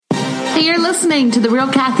Hey, you're listening to The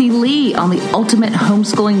Real Kathy Lee on the Ultimate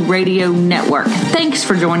Homeschooling Radio Network. Thanks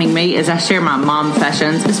for joining me as I share my mom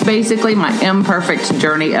sessions. It's basically my imperfect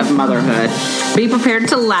journey of motherhood. Be prepared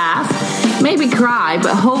to laugh, maybe cry,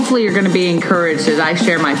 but hopefully you're going to be encouraged as I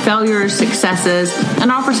share my failures, successes,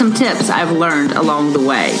 and offer some tips I've learned along the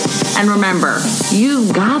way. And remember,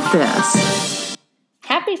 you got this.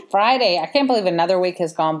 Happy Friday. I can't believe another week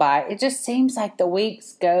has gone by. It just seems like the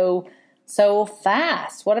weeks go so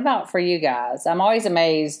fast. What about for you guys? I'm always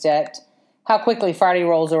amazed at how quickly Friday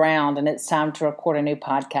rolls around and it's time to record a new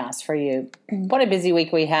podcast for you. What a busy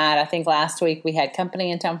week we had. I think last week we had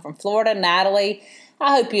company in town from Florida, Natalie.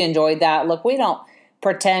 I hope you enjoyed that. Look, we don't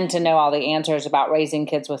pretend to know all the answers about raising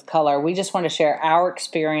kids with color. We just want to share our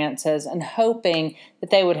experiences and hoping that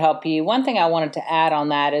they would help you. One thing I wanted to add on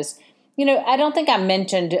that is, I don't think I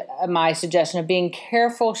mentioned my suggestion of being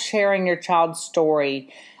careful sharing your child's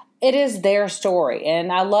story. It is their story,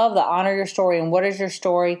 and I love the honor your story and what is your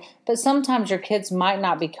story, but sometimes your kids might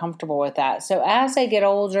not be comfortable with that. So as they get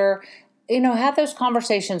older, have those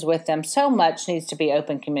conversations with them. So much needs to be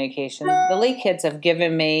open communication. The Lee kids have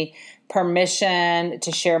given me permission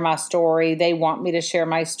to share my story. They want me to share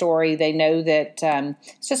my story. They know that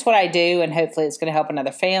it's just what I do, and hopefully it's going to help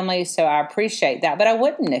another family, so I appreciate that. But I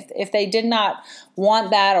wouldn't. If they did not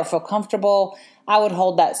want that or feel comfortable, I would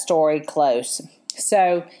hold that story close.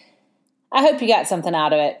 So I hope you got something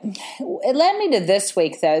out of it. It led me to this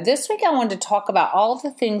week, though. This week I wanted to talk about all the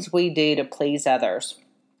things we do to please others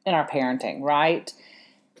in our parenting, right?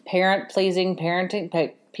 Parent-pleasing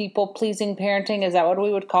parenting, people-pleasing parenting, is that what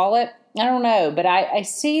we would call it? I don't know, but I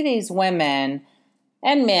see these women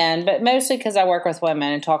and men, but mostly because I work with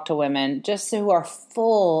women and talk to women, just who are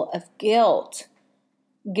full of guilt.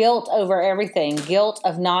 Guilt over everything. Guilt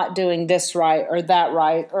of not doing this right or that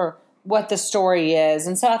right or what the story is.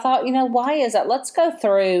 And so I thought, why is that? Let's go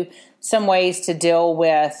through some ways to deal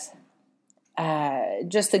with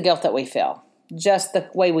just the guilt that we feel, just the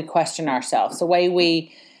way we question ourselves, the way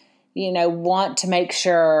we, want to make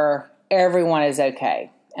sure everyone is okay.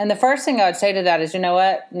 And the first thing I would say to that is,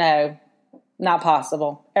 No, not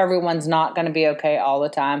possible. Everyone's not going to be okay all the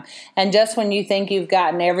time. And just when you think you've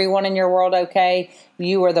gotten everyone in your world okay,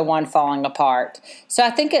 you are the one falling apart. So I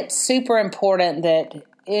think it's super important that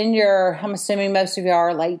I'm assuming most of you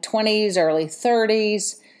are late 20s, early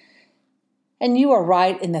 30s, and you are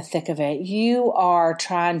right in the thick of it. You are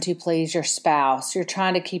trying to please your spouse. You're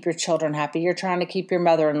trying to keep your children happy. You're trying to keep your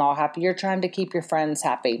mother-in-law happy. You're trying to keep your friends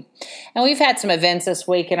happy. And we've had some events this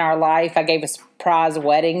week in our life. I gave a surprise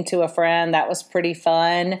wedding to a friend. That was pretty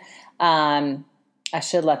fun. I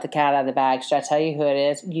should let the cat out of the bag. Should I tell you who it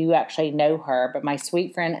is? You actually know her, but my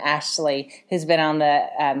sweet friend Ashley, who's been on the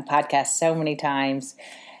podcast so many times,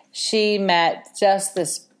 she met just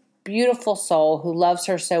this beautiful soul who loves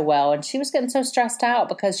her so well, and she was getting so stressed out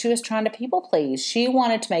because she was trying to people please. She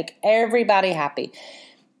wanted to make everybody happy.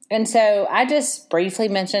 And so I just briefly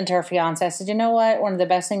mentioned to her fiance, I said, you know what? One of the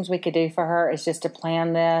best things we could do for her is just to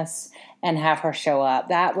plan this and have her show up.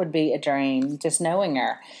 That would be a dream, just knowing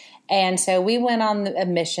her. And so we went on a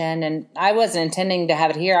mission, and I wasn't intending to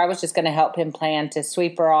have it here. I was just going to help him plan to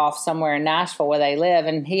sweep her off somewhere in Nashville where they live.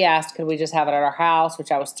 And he asked, could we just have it at our house,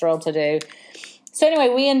 which I was thrilled to do. So anyway,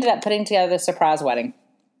 we ended up putting together the surprise wedding.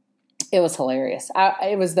 It was hilarious.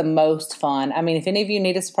 It was the most fun. I mean, if any of you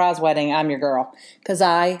need a surprise wedding, I'm your girl, because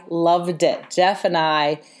I loved it. Jeff and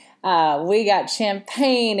I, we got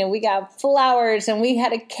champagne and we got flowers and we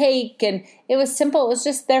had a cake, and it was simple. It was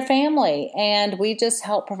just their family, and we just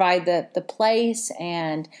helped provide the place.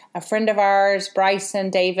 And a friend of ours, Bryson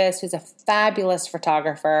Davis, who's a fabulous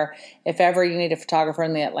photographer. If ever you need a photographer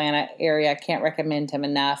in the Atlanta area, I can't recommend him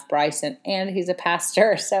enough, Bryson. And he's a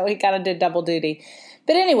pastor, so he kind of did double duty.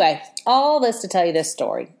 But anyway, all this to tell you this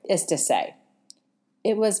story is to say,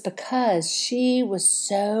 it was because she was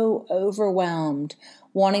so overwhelmed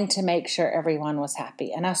wanting to make sure everyone was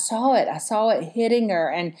happy. And I saw it hitting her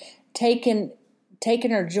and taking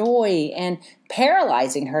her joy and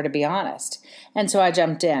paralyzing her, to be honest. And so I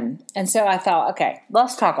jumped in. And so I thought, okay,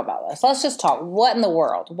 let's talk about this. Let's just talk. What in the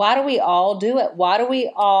world? Why do we all do it? Why do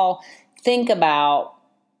we all think about,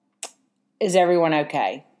 is everyone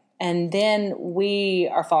okay? And then we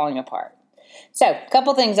are falling apart. So a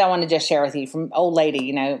couple things I want to just share with you from old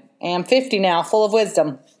lady. I'm 50 now, full of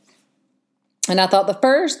wisdom. And I thought the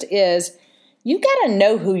first is, you got to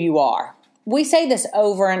know who you are. We say this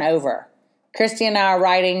over and over. Christy and I are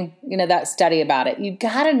writing, that study about it. You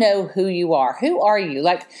got to know who you are. Who are you?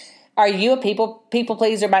 Like, are you a people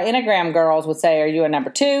pleaser? My Enneagram girls would say, are you a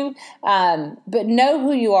number 2? But know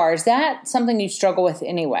who you are. Is that something you struggle with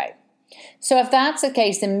anyway? So if that's the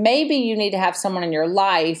case, then maybe you need to have someone in your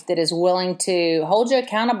life that is willing to hold you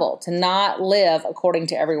accountable, to not live according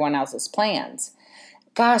to everyone else's plans.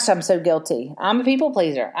 Gosh, I'm so guilty. I'm a people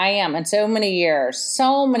pleaser. I am. And so many years,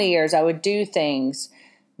 I would do things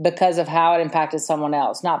because of how it impacted someone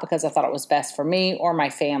else, not because I thought it was best for me or my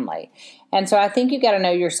family. And so I think you got to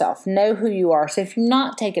know yourself, know who you are. So if you've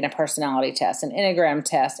not taken a personality test, an Enneagram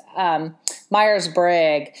test,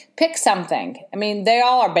 Myers-Briggs, pick something. I mean, they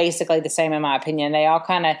all are basically the same in my opinion. They all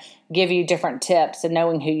kind of give you different tips and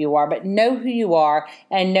knowing who you are, but know who you are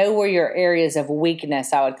and know where your areas of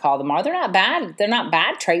weakness, I would call them, are. They're not bad. They're not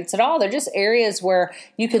bad traits at all. They're just areas where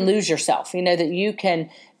you can lose yourself, that you can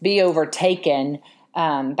be overtaken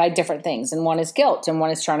by different things. And one is guilt and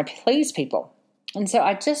one is trying to please people. And so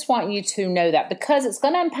I just want you to know that because it's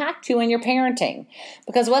going to impact you in your parenting.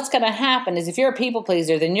 Because what's going to happen is if you're a people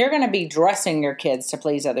pleaser, then you're going to be dressing your kids to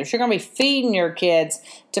please others. You're going to be feeding your kids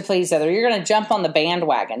to please others. You're going to jump on the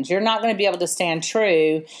bandwagons. You're not going to be able to stand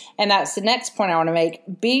true. And that's the next point I want to make.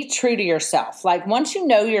 Be true to yourself. Like once you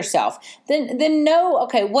know yourself, then know,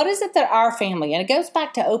 okay, what is it that our family, and it goes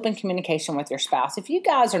back to open communication with your spouse. If you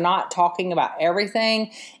guys are not talking about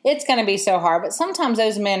everything, it's going to be so hard. But sometimes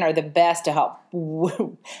those men are the best to help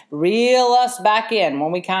reel us back in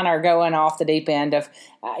when we kind of are going off the deep end of,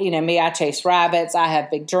 me, I chase rabbits, I have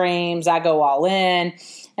big dreams, I go all in.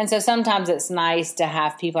 And so sometimes it's nice to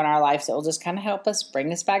have people in our lives that will just kind of help us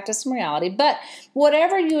bring us back to some reality. But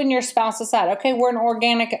whatever you and your spouse decide, okay, we're an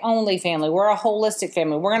organic only family. We're a holistic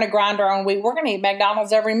family. We're going to grind our own wheat. We're going to eat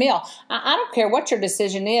McDonald's every meal. I don't care what your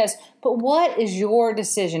decision is, but what is your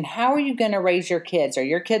decision? How are you going to raise your kids? Are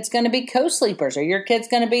your kids going to be co-sleepers? Are your kids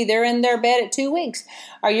going to be, they're in their bed at 2 weeks?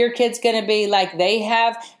 Are your kids going to be like they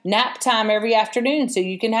have nap time every afternoon so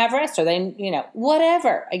you can have rest? Or they,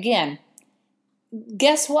 whatever. Again,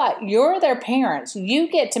 guess what? You're their parents. You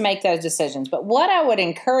get to make those decisions. But what I would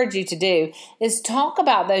encourage you to do is talk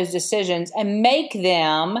about those decisions and make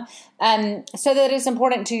them so that it's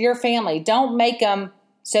important to your family. Don't make them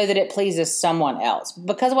so that it pleases someone else.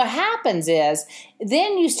 Because what happens is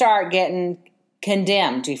then you start getting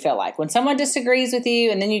condemned, you feel like. When someone disagrees with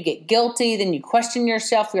you and then you get guilty, then you question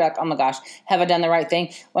yourself. You're like, oh my gosh, have I done the right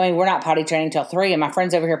thing? Well, I mean, we're not potty training till 3 and my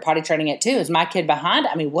friend's over here potty training at 2. Is my kid behind?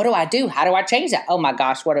 I mean, what do I do? How do I change that? Oh my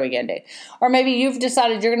gosh, what are we going to do? Or maybe you've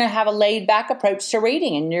decided you're going to have a laid back approach to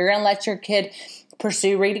reading and you're going to let your kid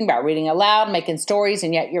pursue reading by reading aloud, making stories,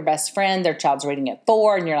 and yet your best friend, their child's reading at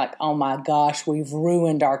 4, and you're like, oh my gosh, we've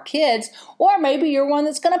ruined our kids. Or maybe you're one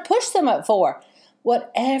that's going to push them at 4.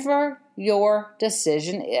 Whatever your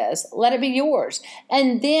decision is, let it be yours.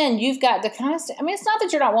 And then you've got to kind of, it's not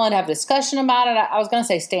that you're not willing to have a discussion about it. I was going to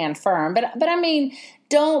say stand firm, but I mean,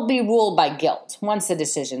 don't be ruled by guilt once the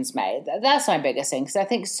decision's made. That's my biggest thing, because I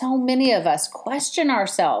think so many of us question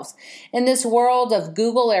ourselves. In this world of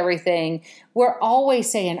Google everything, we're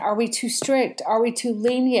always saying, are we too strict? Are we too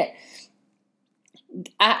lenient?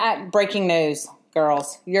 Breaking news,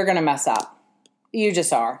 girls, you're going to mess up. You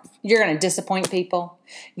just are. You're going to disappoint people.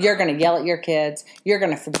 You're going to yell at your kids. You're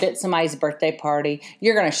going to forget somebody's birthday party.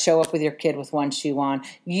 You're going to show up with your kid with one shoe on.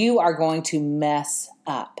 You are going to mess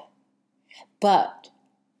up. But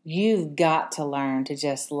you've got to learn to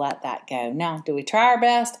just let that go. Now, do we try our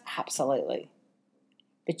best? Absolutely.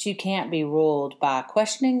 But you can't be ruled by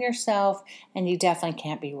questioning yourself, and you definitely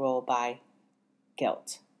can't be ruled by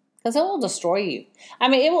guilt. Because it will destroy you. I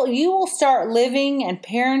mean, you will start living and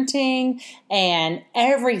parenting and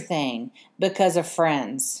everything because of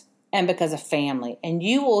friends and because of family. And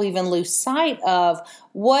you will even lose sight of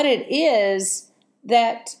what it is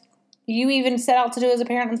that you even set out to do as a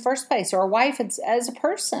parent in the first place, or a wife as a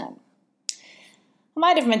person. I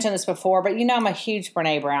might have mentioned this before, but I'm a huge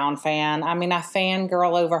Brené Brown fan. I mean, I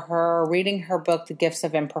fangirl over her. Reading her book, The Gifts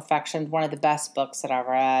of Imperfection, one of the best books that I've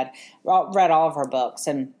read. I've read all of her books,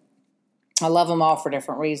 and I love them all for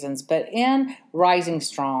different reasons. But in Rising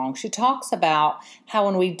Strong, she talks about how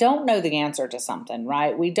when we don't know the answer to something,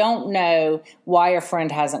 right? We don't know why a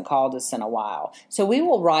friend hasn't called us in a while. So we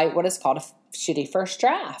will write what is called a shitty first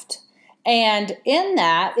draft. And in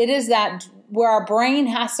that, it is that where our brain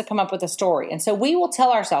has to come up with a story. And so we will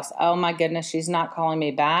tell ourselves, oh my goodness, she's not calling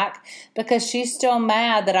me back because she's still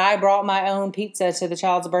mad that I brought my own pizza to the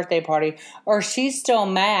child's birthday party. Or she's still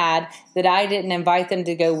mad that I didn't invite them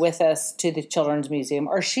to go with us to the children's museum.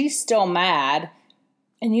 Or she's still mad.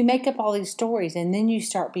 And you make up all these stories, and then you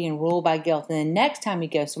start being ruled by guilt. And then next time you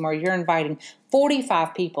go somewhere, you're inviting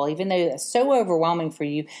 45 people, even though that's so overwhelming for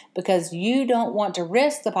you, because you don't want to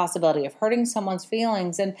risk the possibility of hurting someone's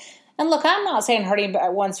feelings. And look, I'm not saying hurting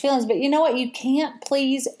one's feelings, but you know what? You can't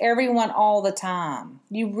please everyone all the time.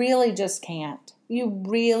 You really just can't. You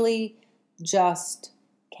really Just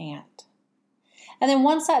can't. And then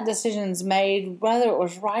once that decision's made, whether it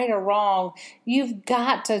was right or wrong, you've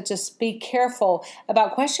got to just be careful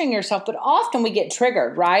about questioning yourself. But often we get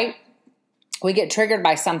triggered, right? We get triggered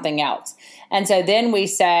by something else. And so then we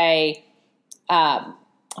say,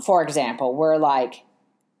 for example, we're like,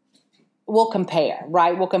 we'll compare,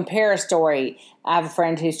 right? We'll compare a story. I have a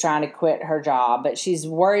friend who's trying to quit her job, but she's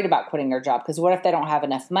worried about quitting her job because what if they don't have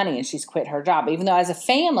enough money and she's quit her job? Even though as a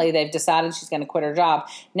family, they've decided she's going to quit her job.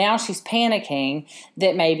 Now she's panicking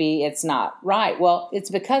that maybe it's not right. Well, it's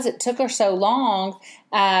because it took her so long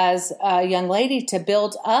as a young lady to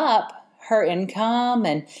build up her income,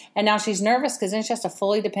 and now she's nervous because then she has to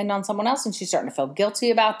fully depend on someone else, and she's starting to feel guilty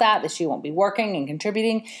about that she won't be working and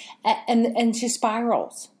contributing, and she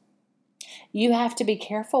spirals. You have to be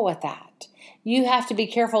careful with that. You have to be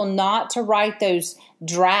careful not to write those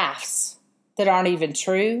drafts that aren't even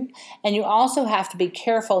true. And you also have to be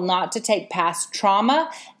careful not to take past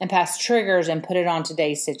trauma and past triggers and put it on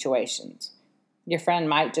today's situations. Your friend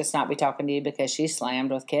might just not be talking to you because she's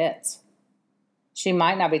slammed with kids. She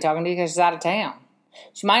might not be talking to you because she's out of town.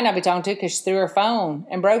 She might not be talking to you because she threw her phone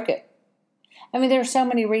and broke it. I mean, there are so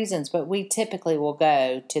many reasons, but we typically will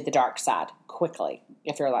go to the dark side quickly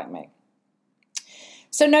if you're like me.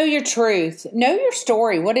 So know your truth. Know your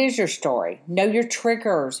story. What is your story? Know your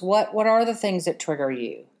triggers. What are the things that trigger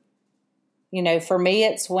you? You know, for me,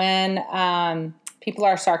 it's when people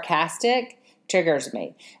are sarcastic, triggers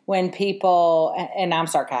me. When people, and I'm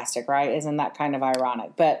sarcastic, right? Isn't that kind of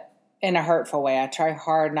ironic? But in a hurtful way. I try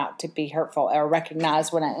hard not to be hurtful or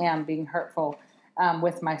recognize when I am being hurtful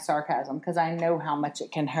with my sarcasm because I know how much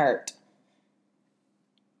it can hurt.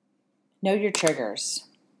 Know your triggers.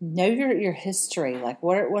 Know your history. Like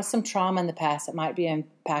what's some trauma in the past that might be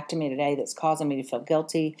impacting me today that's causing me to feel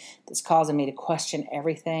guilty, that's causing me to question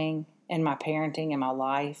everything in my parenting, in my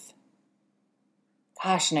life.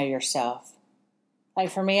 Gosh, know yourself. Like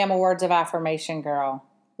for me, I'm a words of affirmation girl.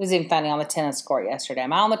 It was even funny on the tennis court yesterday.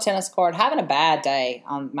 I'm out on the tennis court having a bad day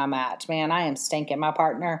on my match. Man, I am stinking. My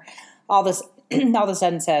partner all of a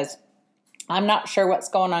sudden says, I'm not sure what's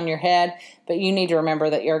going on in your head, but you need to remember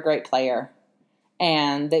that you're a great player.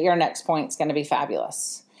 And that your next point's going to be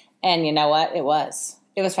fabulous. And you know what? It was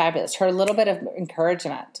fabulous. Her little bit of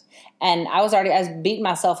encouragement. And I was beating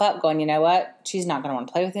myself up going, you know what? She's not going to want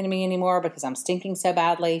to play with me anymore because I'm stinking so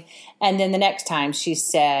badly. And then the next time she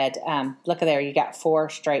said, look at there, you got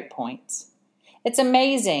 4 straight points. It's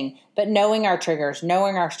amazing. But knowing our triggers,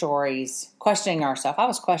 knowing our stories, questioning ourselves. I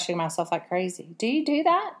was questioning myself like crazy. Do you do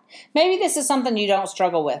that? Maybe this is something you don't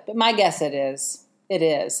struggle with, but my guess it is. It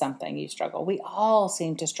is something you struggle. We all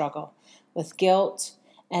seem to struggle with guilt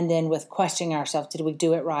and then with questioning ourselves. Did we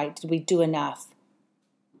do it right? Did we do enough?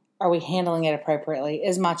 Are we handling it appropriately?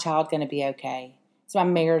 Is my child going to be okay? Is my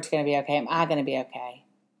marriage going to be okay? Am I going to be okay?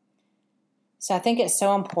 So I think it's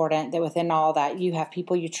so important that within all that, you have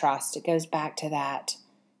people you trust. It goes back to that.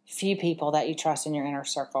 Few people that you trust in your inner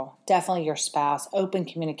circle. Definitely your spouse. Open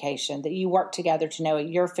communication. That you work together to know what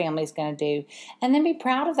your family is going to do. And then be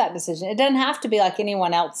proud of that decision. It doesn't have to be like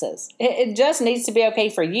anyone else's. It just needs to be okay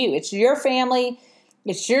for you. It's your family.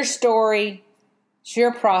 It's your story. It's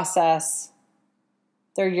your process.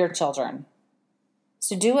 They're your children.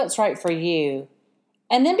 So do what's right for you.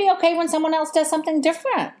 And then be okay when someone else does something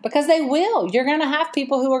different. Because they will. You're going to have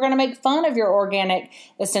people who are going to make fun of your organic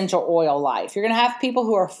essential oil life. You're going to have people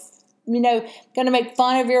who are, going to make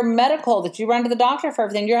fun of your medical, that you run to the doctor for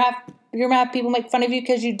everything. You're going to have people make fun of you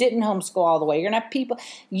because you didn't homeschool all the way.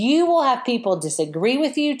 You will have people disagree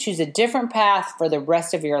with you, choose a different path for the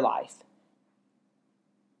rest of your life.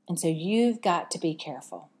 And so you've got to be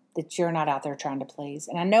careful that you're not out there trying to please.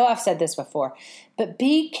 And I know I've said this before, but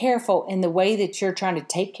be careful in the way that you're trying to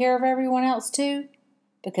take care of everyone else too,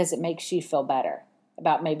 because it makes you feel better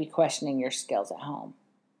about maybe questioning your skills at home.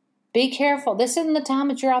 Be careful. This isn't the time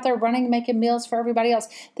that you're out there running and making meals for everybody else.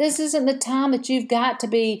 This isn't the time that you've got to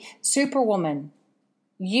be superwoman.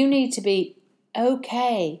 You need to be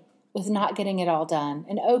okay with not getting it all done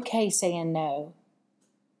and okay saying no.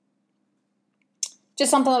 Just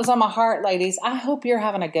something that was on my heart, ladies. I hope you're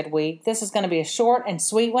having a good week. This is going to be a short and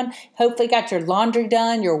sweet one. Hopefully got your laundry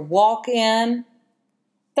done, your walk in.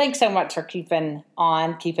 Thanks so much for keeping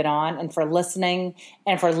on, and for listening,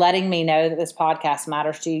 and for letting me know that this podcast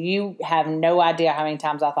matters to you. You have no idea how many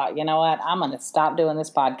times I thought, you know what, I'm going to stop doing this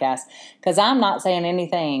podcast because I'm not saying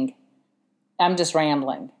anything. I'm just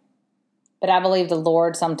rambling. But I believe the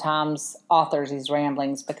Lord sometimes authors these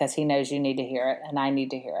ramblings because he knows you need to hear it, and I need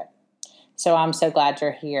to hear it. So I'm so glad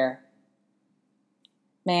you're here.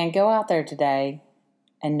 Man, go out there today.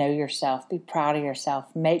 and know yourself. Be proud of yourself.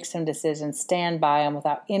 Make some decisions. Stand by them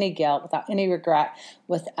without any guilt, without any regret,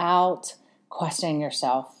 without questioning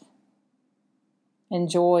yourself.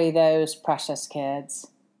 Enjoy those precious kids.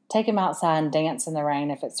 Take them outside and dance in the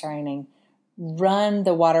rain if it's raining. Run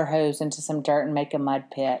the water hose into some dirt and make a mud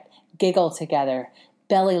pit. Giggle together.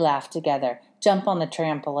 Belly laugh together. Jump on the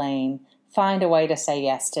trampoline. Find a way to say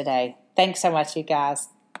yes today. Thanks so much, you guys.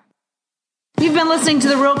 You've been listening to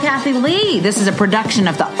The Real Kathy Lee. This is a production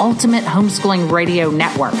of the Ultimate Homeschooling Radio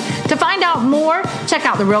Network. To find out more, check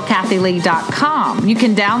out therealkathylee.com. You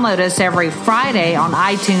can download us every Friday on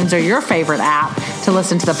iTunes or your favorite app to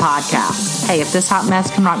listen to the podcast. Hey, if this hot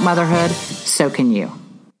mess can rock motherhood, so can you.